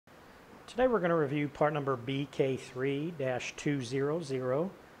Today we're going to review part number BK3-200.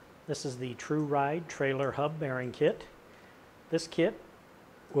 This is the TruRyde trailer hub bearing kit. This kit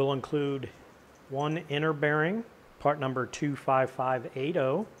will include one inner bearing, part number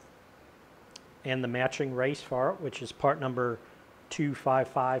 25580, and the matching race for it, which is part number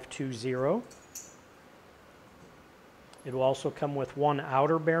 25520. It will also come with one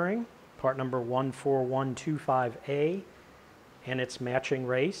outer bearing, part number 14125A, and its matching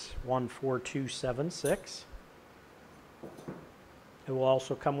race, 14276. It will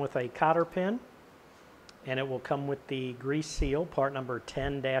also come with a cotter pin, and it will come with the grease seal, part number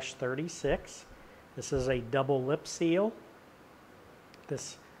 10-36. This is a double lip seal.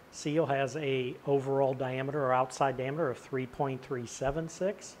 This seal has a overall diameter or outside diameter of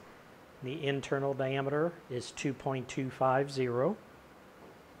 3.376. The internal diameter is 2.250.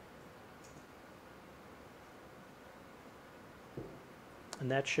 And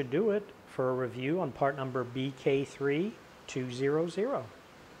that should do it for a review on part number BK3-200.